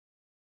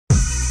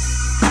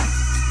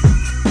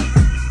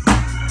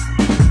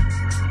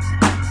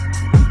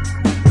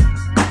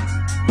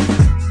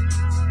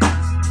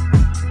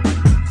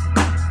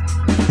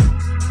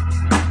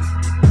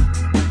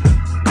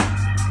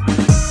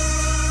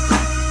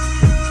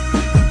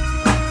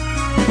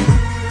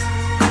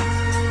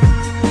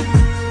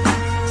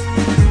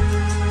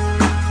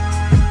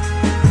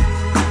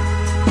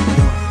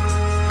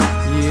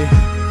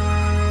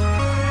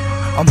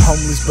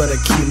but I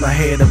keep my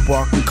head up,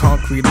 walking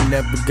concrete. I'm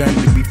never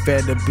gonna be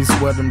fed up, it's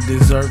what I'm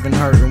deserving.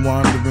 Hurting,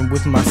 wandering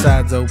with my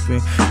sides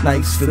open,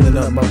 nights filling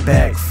up my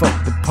back.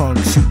 Fuck the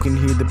punks, you can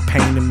hear the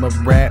pain in my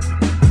rap.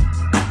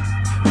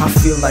 I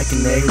feel like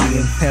an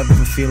alien, never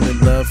feeling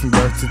love from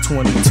birth to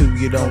 22.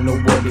 You don't know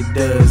what it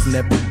does,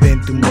 never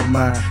been through my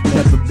mind,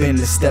 never been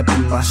a step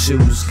in my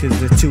shoes, cause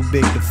they're too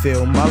big to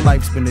fill. My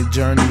life's been a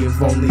journey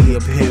of only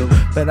uphill,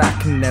 but I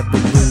can never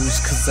lose,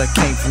 cause I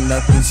came from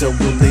nothing, so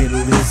a little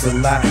is a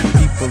lie.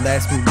 People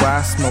ask me why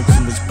I smoke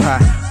so much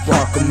pot,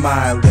 walk a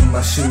mile in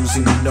my shoes,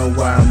 and you know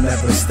why I'll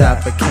never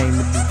stop. I came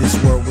into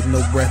this world with no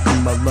breath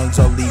in my lungs,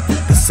 I'll leave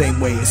it the same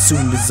way as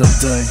soon as I'm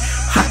done.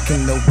 I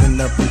can open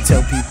up and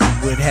tell people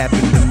what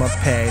happened in my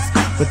past,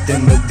 but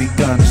then they'll be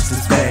gone just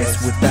as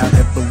fast without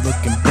ever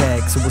looking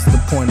back. So what's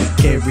the point of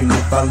caring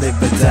if I live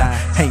or die?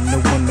 Ain't no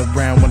one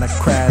around when I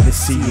cry to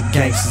see your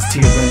gangsters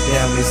tearing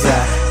down his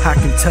eye. I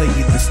can tell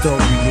you the story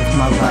of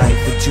my life,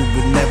 but you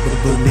would never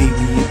believe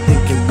me and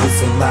think it was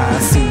a lie. I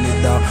seen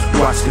it all,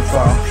 watched it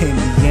fall, in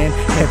the end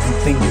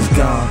everything is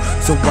gone.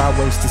 So why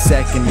waste a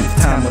second if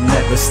time will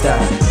never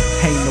stop?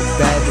 Ain't no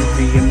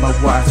battery in my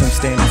watch, I'm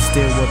standing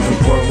still while the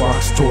world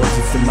walks towards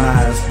its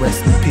demise.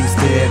 Rest in peace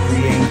to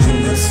every angel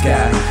in the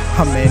sky.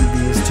 I'm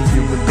envious to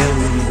your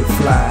ability to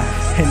fly,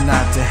 and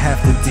not to have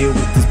to deal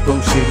with this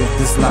bullshit of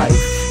this life.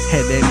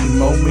 At any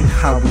moment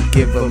I would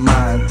give up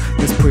mine.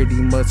 That's pretty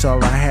much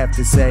all I have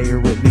to say, or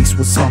at least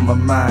what's on my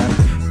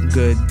mind.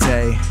 Good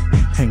day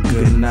and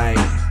good night.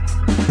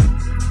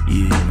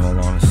 Yeah, in all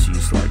honesty,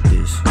 it's like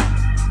this.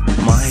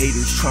 My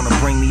haters tryna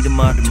bring me to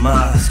my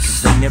demise,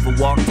 cause they never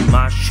walked in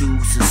my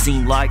shoes and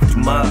seen life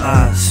through my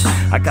eyes.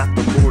 I got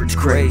the Lord's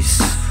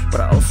grace, but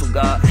I also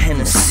got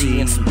Hennessy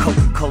and some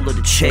Coca-Cola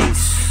to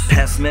chase.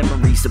 Past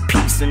memories of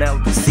peace and now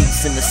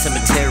deceased in the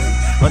cemetery,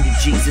 under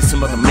Jesus and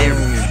Mother Mary.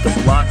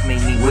 The block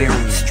made me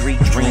weary, street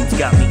dreams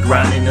got me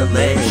grinding the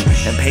ledge,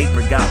 and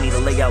paper got me to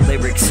lay out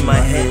lyrics in my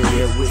head.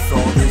 Yeah, with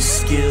all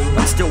this skill,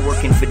 I'm still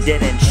working for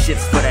dead-end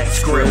shifts for that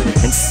skrill,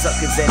 and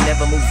suckers that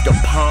never moved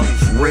upon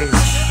is rich.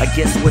 I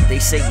guess what they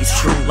say is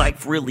true,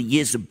 life really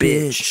is a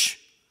bitch.